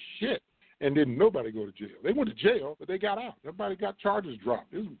place to shit, and didn't nobody go to jail. They went to jail, but they got out. Everybody got charges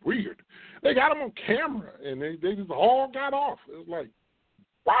dropped. It was weird. They got them on camera, and they just all got off. It was like,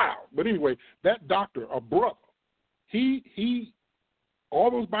 wow. But anyway, that doctor, a brother, he all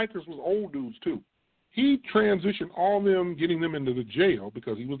those bikers was old dudes too. He transitioned all them, getting them into the jail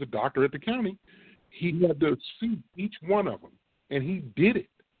because he was a doctor at the county. He had to see each one of them, and he did it.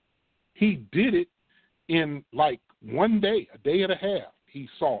 He did it in like one day, a day and a half. He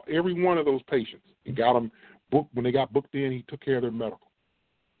saw every one of those patients and got them booked. When they got booked in, he took care of their medical.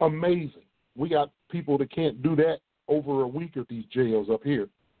 Amazing. We got people that can't do that over a week at these jails up here.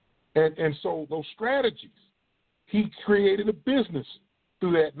 And so those strategies, he created a business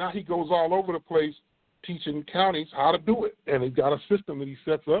through that. Now he goes all over the place teaching counties how to do it. And he's got a system that he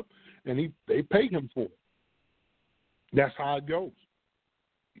sets up, and they pay him for it. That's how it goes.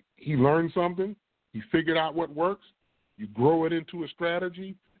 He learned something. He figured out what works. You grow it into a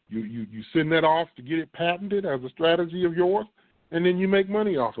strategy. You send that off to get it patented as a strategy of yours, and then you make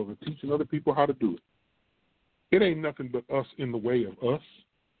money off of it, teaching other people how to do it. It ain't nothing but us in the way of us.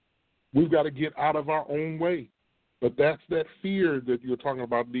 We've got to get out of our own way. But that's that fear that you're talking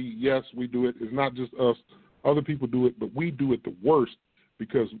about, yes, we do it. It's not just us. Other people do it, but we do it the worst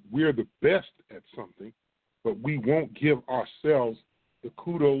because we're the best at something, but we won't give ourselves the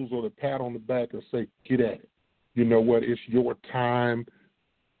kudos or the pat on the back or say, get at it. You know what? It's your time.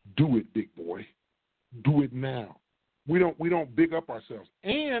 Do it, big boy. Do it now. We don't big up ourselves.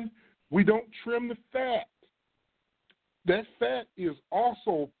 And we don't trim the fat. That fat is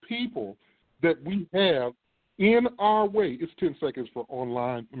also people that we have in our way. It's 10 seconds for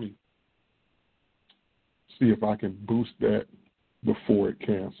online. Let me see if I can boost that before it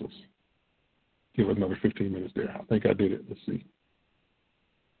cancels. Give it another 15 minutes there. I think I did it. Let's see.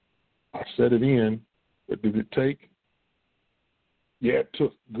 I set it in. What did it take? Yeah, it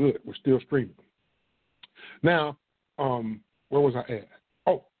took. Good. We're still streaming. Now, where was I at?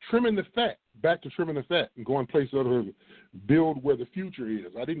 Oh, trimming the fat. Back to trimming the fat and going places other than build where the future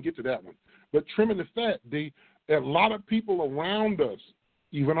is. I didn't get to that one. But trimming the fat, a lot of people around us,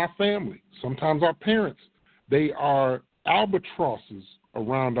 even our family, sometimes our parents, they are albatrosses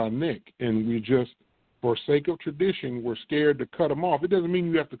around our neck, and we just, for sake of tradition, we're scared to cut them off. It doesn't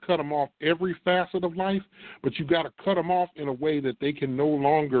mean you have to cut them off every facet of life, but you got to cut them off in a way that they can no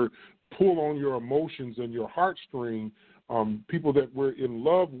longer pull on your emotions and your heartstring. People that we're in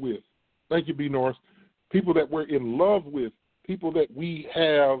love with. Thank you, B. Norris. People that we're in love with, people that we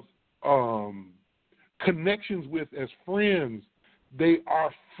have connections with as friends. They are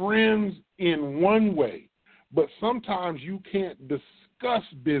friends in one way, but sometimes you can't discuss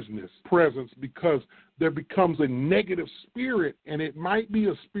business presence because there becomes a negative spirit, and it might be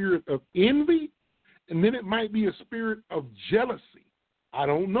a spirit of envy, and then it might be a spirit of jealousy. I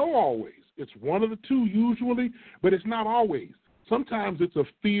don't know always. It's one of the two usually, but it's not always. Sometimes it's a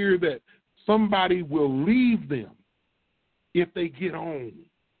fear that somebody will leave them if they get on,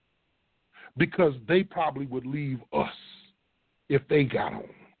 because they probably would leave us if they got on.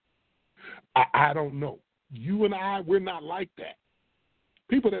 I don't know. You and I, we're not like that.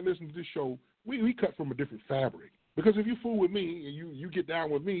 People that listen to this show, we cut from a different fabric. Because if you fool with me and you get down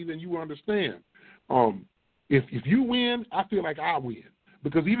with me, then you understand. If you win, I feel like I win.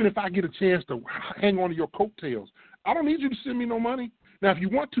 Because even if I get a chance to hang on to your coattails, I don't need you to send me no money. Now, if you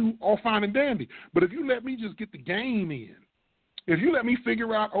want to, all fine and dandy. But if you let me just get the game in, if you let me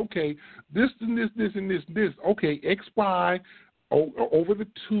figure out, okay, this and this, this and this, this, okay, X, Y over the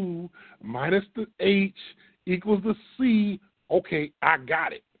 2 minus the H equals the C, okay, I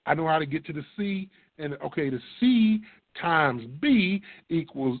got it. I know how to get to the C, and okay, the C times B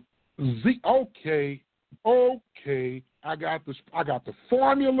equals Z. Okay, I got the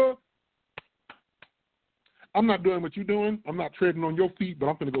formula. I'm not doing what you're doing. I'm not treading on your feet, but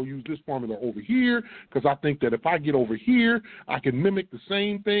I'm going to go use this formula over here because I think that if I get over here, I can mimic the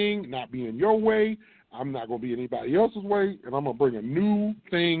same thing, not be in your way. I'm not going to be anybody else's way, and I'm going to bring a new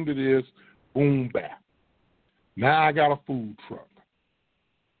thing to this. Boom, bap. Now I got a food truck.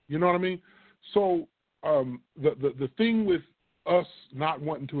 You know what I mean? So the thing with us not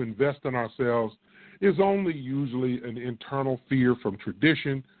wanting to invest in ourselves is only usually an internal fear from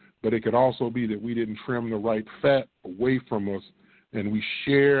tradition, but it could also be that we didn't trim the right fat away from us, and we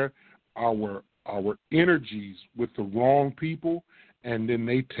share our energies with the wrong people, and then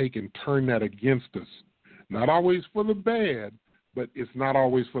they take and turn that against us. Not always for the bad, but it's not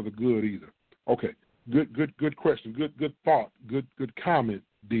always for the good either. Okay, good question, good thought, good comment,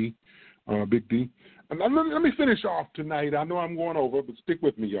 D, Big D. And let me finish off tonight. I know I'm going over, but stick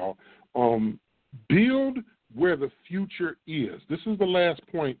with me, y'all. Build where the future is. This is the last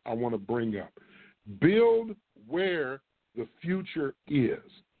point I want to bring up. Build where the future is,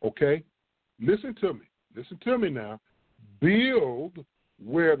 okay? Listen to me. Listen to me now. Build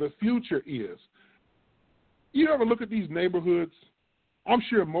where the future is. You ever look at these neighborhoods? I'm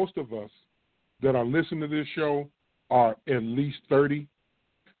sure most of us that are listening to this show are at least 30.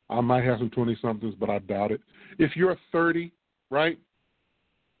 I might have some 20-somethings, but I doubt it. If you're 30, right?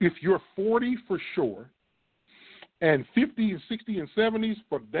 If you're 40 for sure, and 50 and 60 and 70s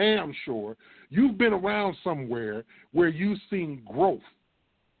for damn sure, you've been around somewhere where you've seen growth,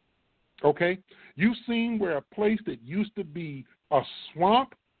 okay? You've seen where a place that used to be a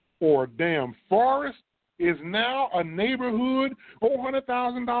swamp or a damn forest is now a neighborhood,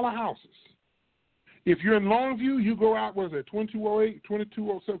 $100,000 houses. If you're in Longview, you go out, what is it, 2208,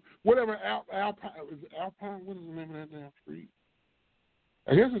 2207, whatever, Alpine, what is the name of that damn street?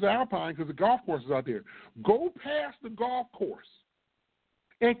 I guess it's Alpine because the golf course is out there. Go past the golf course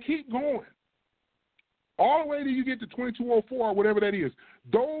and keep going. All the way till you get to 2204 or whatever that is.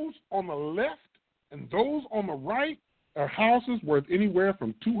 Those on the left and those on the right are houses worth anywhere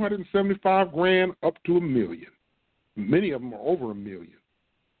from $275,000 up to $1 million. Many of them are over $1 million.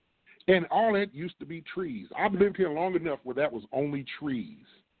 And all that used to be trees. I've lived here long enough where that was only trees.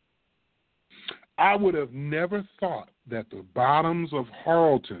 I would have never thought that the bottoms of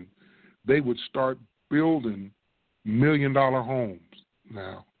Harlton, they would start building $1 million homes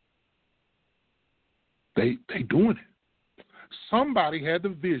now. They doing it. Somebody had the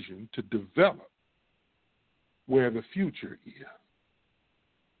vision to develop where the future is.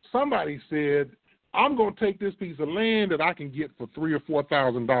 Somebody said, I'm going to take this piece of land that I can get for $3,000 or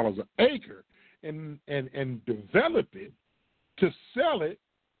 $4,000 an acre and develop it to sell it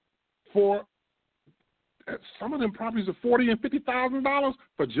for some of them properties are $40,000 and $50,000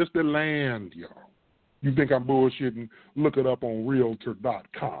 for just the land, y'all. You think I'm bullshitting? Look it up on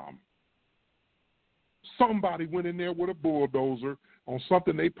Realtor.com. Somebody went in there with a bulldozer on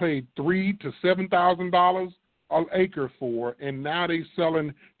something they paid $3,000 to $7,000 an acre for, and now they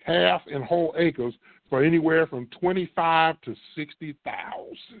selling half and whole acres for anywhere from $25,000 to $60,000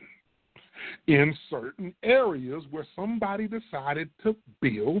 in certain areas where somebody decided to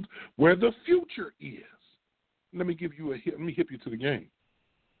build where the future is. Let me hip you to the game.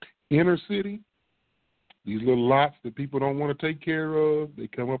 Inner city, these little lots that people don't want to take care of, they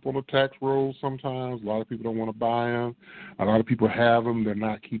come up on the tax rolls sometimes. A lot of people don't want to buy them. A lot of people have them. They're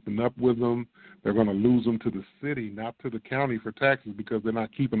not keeping up with them. They're going to lose them to the city, not to the county for taxes because they're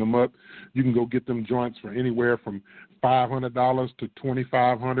not keeping them up. You can go get them joints for anywhere from $500 to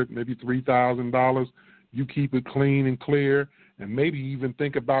 $2,500, maybe $3,000. You keep it clean and clear, and maybe even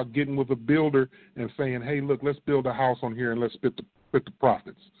think about getting with a builder and saying, hey, look, let's build a house on here and let's split the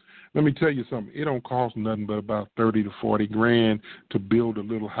profits. Let me tell you something. It don't cost nothing but about $30,000 to $40,000 to build a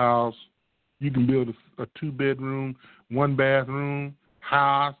little house. You can build a 2-bedroom, 1-bathroom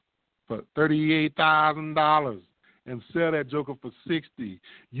house for $38,000 and sell that joker for $60,000.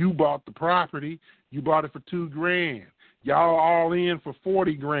 You bought the property. You bought it for $2,000. Y'all all in for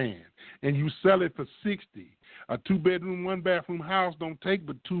 $40,000, and you sell it for $60,000. A 2-bedroom, 1-bathroom house don't take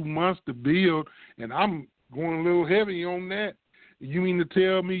but 2 months to build, and I'm going a little heavy on that. You mean to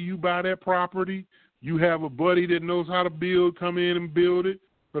tell me you buy that property, you have a buddy that knows how to build, come in and build it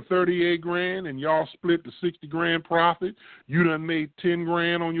for $38,000, and y'all split the $60,000 profit? You done made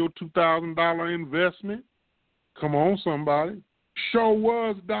 $10,000 on your $2,000 investment? Come on, somebody. Sure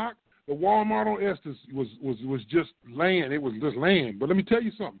was, Doc. The Walmart on Estes was just land. It was just land. But let me tell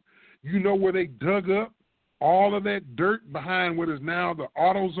you something. You know where they dug up all of that dirt behind what is now the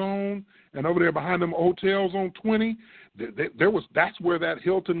AutoZone, and over there behind them hotels on 20? That's where that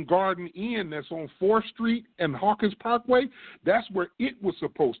Hilton Garden Inn that's on 4th Street and Hawkins Parkway, that's where it was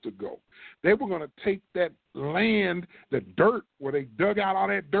supposed to go. They were going to take that land, the dirt, where they dug out all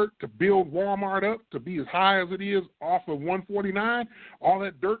that dirt to build Walmart up to be as high as it is off of 149. All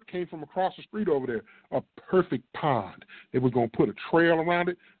that dirt came from across the street over there, a perfect pond. They were going to put a trail around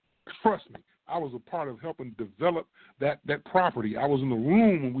it. Trust me, I was a part of helping develop that property. I was in the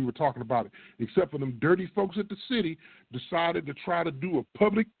room when we were talking about it, except for them dirty folks at the city decided to try to do a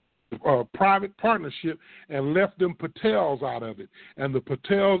public-private partnership and left them Patels out of it. And the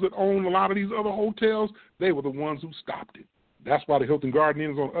Patels that own a lot of these other hotels, they were the ones who stopped it. That's why the Hilton Garden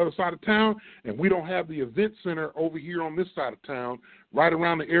Inn is on the other side of town, and we don't have the event center over here on this side of town, right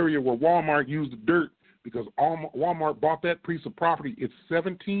around the area where Walmart used the dirt, because Walmart bought that piece of property. It's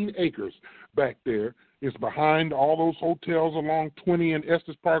 17 acres back there. It's behind all those hotels along 20 and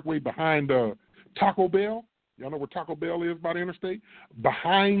Estes Parkway, behind Taco Bell. Y'all know where Taco Bell is by the interstate?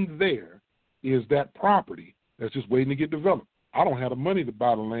 Behind there is that property that's just waiting to get developed. I don't have the money to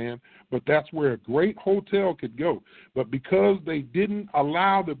buy the land, but that's where a great hotel could go. But because they didn't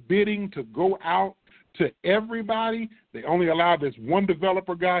allow the bidding to go out to everybody, they only allowed this one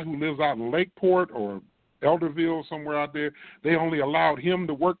developer guy who lives out in Lakeport or Elderville, somewhere out there. They only allowed him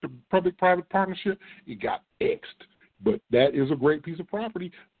to work the public-private partnership. He got X'd. But that is a great piece of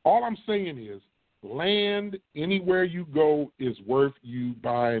property. All I'm saying is land anywhere you go is worth you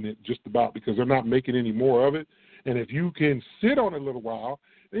buying it just about, because they're not making any more of it. And if you can sit on it a little while,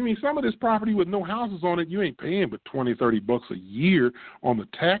 I mean, some of this property with no houses on it, you ain't paying but $20, $30 a year on the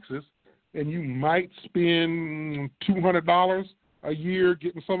taxes, and you might spend $200 a year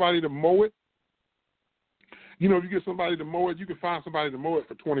getting somebody to mow it. You know, if you get somebody to mow it, you can find somebody to mow it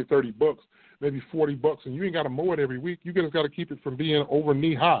for $20, $30, maybe $40, and you ain't got to mow it every week. You just got to keep it from being over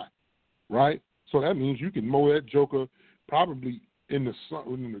knee high, right? So that means you can mow that joker probably in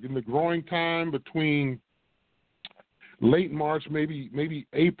the growing time between late March, maybe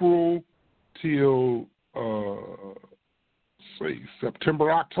April till say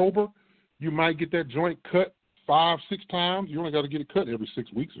September, October. You might get that joint cut 5-6 times. You only got to get it cut every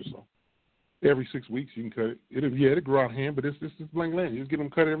 6 weeks or so. Every 6 weeks you can cut it. It'll grow out hand, but it's blank land. You just get them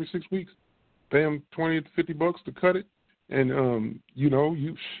cut every 6 weeks. Pay them $20 to $50 to cut it, and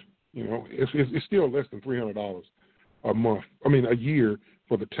it's still less than $300 a month. I mean a year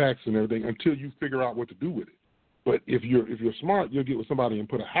for the tax and everything until you figure out what to do with it. But if you're smart, you'll get with somebody and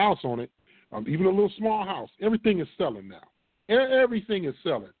put a house on it, even a little small house. Everything is selling now. Everything is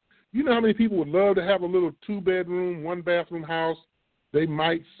selling. You know how many people would love to have a little 2-bedroom, 1-bathroom house? They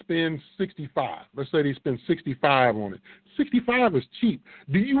might spend $65. Let's say they spend $65 on it. $65 is cheap.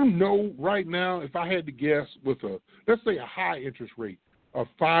 Do you know right now, if I had to guess with let's say a high interest rate of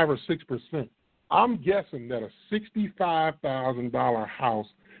 5 or 6%, I'm guessing that a $65,000 house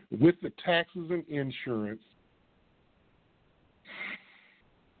with the taxes and insurance,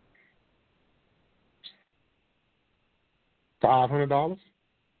 $500.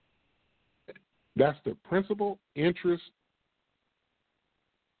 That's the principal, interest,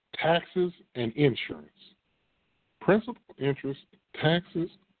 taxes, and insurance. Principal, interest, taxes,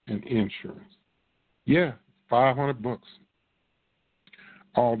 and insurance. Yeah, $500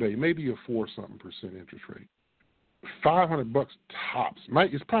 all day, maybe a 4-something% interest rate. $500 tops.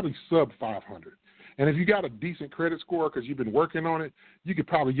 It's probably sub 500. And if you got a decent credit score because you've been working on it, you could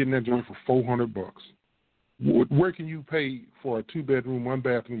probably get in that joint for $400. Where can you pay for a 2-bedroom,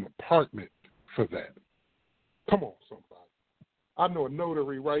 1-bathroom apartment for that? Come on, somebody. I know a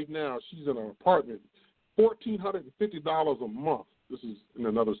notary right now. She's in an apartment, $1,450 a month. This is in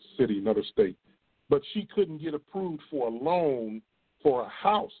another city, another state. But she couldn't get approved for a loan for a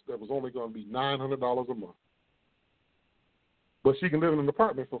house that was only going to be $900 a month. But she can live in an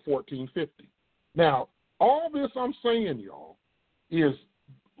apartment for $1,450. Now, all this I'm saying, y'all, is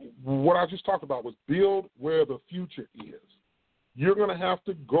what I just talked about was build where the future is. You're going to have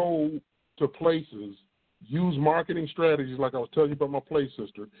to go to places, use marketing strategies like I was telling you about my Play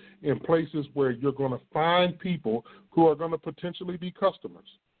Sister, in places where you're going to find people who are going to potentially be customers.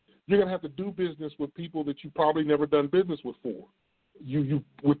 You're going to have to do business with people that you probably never done business with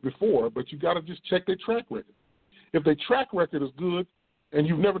before, but you got to just check their track record. If their track record is good and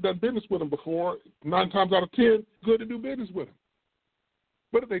you've never done business with them before, 9 times out of 10, good to do business with them.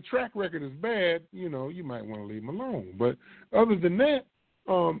 But if their track record is bad, you might want to leave them alone. But other than that,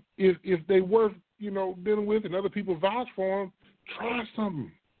 if they worth, dealing with and other people vouch for them, try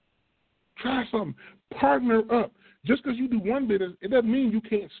something. Partner up. Just because you do one business, it doesn't mean you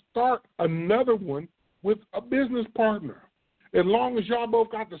can't start another one with a business partner. As long as y'all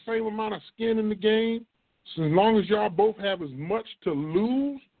both got the same amount of skin in the game, so as long as y'all both have as much to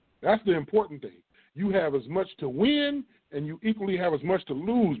lose, that's the important thing. You have as much to win, and you equally have as much to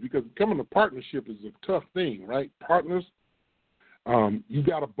lose, because becoming a partnership is a tough thing, right? Partners, you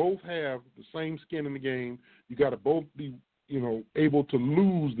got to both have the same skin in the game. You got to both be, able to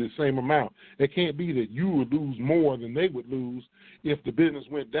lose the same amount. It can't be that you would lose more than they would lose if the business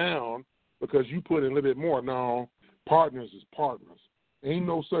went down because you put in a little bit more. No, partners is partners. Ain't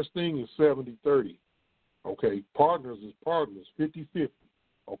no such thing as 70-30. Okay, partners is partners, 50-50.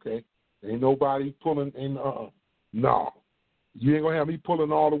 Okay, ain't nobody pulling in. No, you ain't gonna have me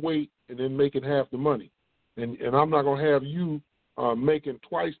pulling all the weight and then making half the money, and I'm not gonna have you making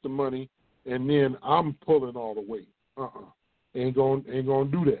twice the money and then I'm pulling all the weight. Ain't gonna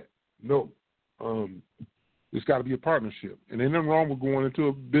do that. No, it's got to be a partnership, and ain't nothing wrong with going into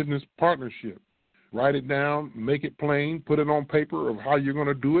a business partnership. Write it down, make it plain, put it on paper of how you're going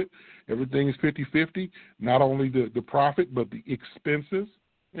to do it. Everything is 50-50, not only the profit, but the expenses,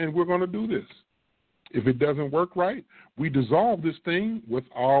 and we're going to do this. If it doesn't work right, we dissolve this thing with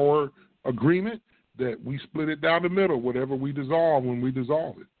our agreement that we split it down the middle, whatever we dissolve when we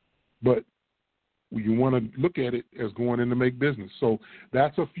dissolve it. But you want to look at it as going in to make business. So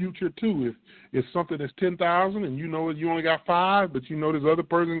that's a future, too. If something is $10,000 and you only got 5, but this other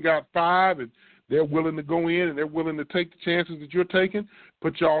person got 5 and they're willing to go in and they're willing to take the chances that you're taking,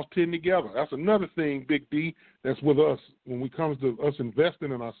 put y'all's 10 together. That's another thing, Big D, that's with us. When it comes to us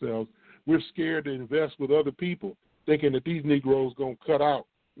investing in ourselves, we're scared to invest with other people, thinking that these Negroes going to cut out.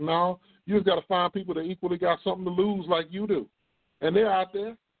 No, you just got to find people that equally got something to lose like you do. And they're out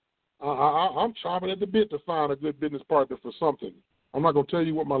there. I'm chomping at the bit to find a good business partner for something. I'm not going to tell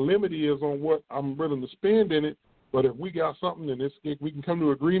you what my limit is on what I'm willing to spend in it, but if we got something and we can come to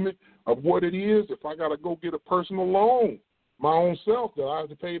agreement of what it is, if I got to go get a personal loan, my own self that I have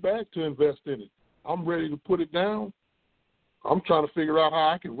to pay back to invest in it, I'm ready to put it down. I'm trying to figure out how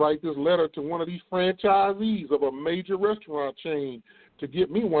I can write this letter to one of these franchisees of a major restaurant chain to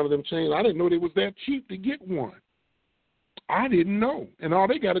get me one of them chains. I didn't know they was that cheap to get one. I didn't know. And all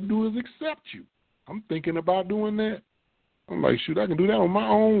they got to do is accept you. I'm thinking about doing that. I'm like, shoot, I can do that on my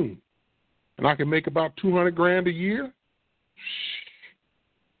own. And I can make about $200,000 a year.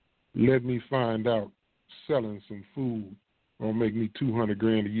 Let me find out selling some food will make me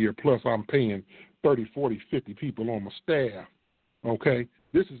 $200,000 a year. Plus I'm paying 30, 40, 50 people on my staff. Okay?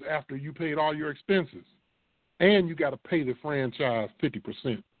 This is after you paid all your expenses. And you got to pay the franchise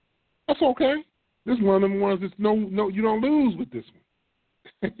 50%. That's okay. This is one of them ones that's no, you don't lose with this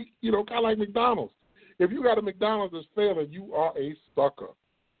one. Kind of like McDonald's. If you got a McDonald's that's failing, you are a sucker.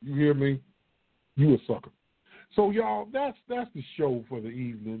 You hear me? You a sucker. So y'all, that's the show for the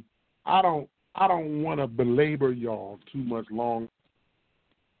evening. I don't want to belabor y'all too much long.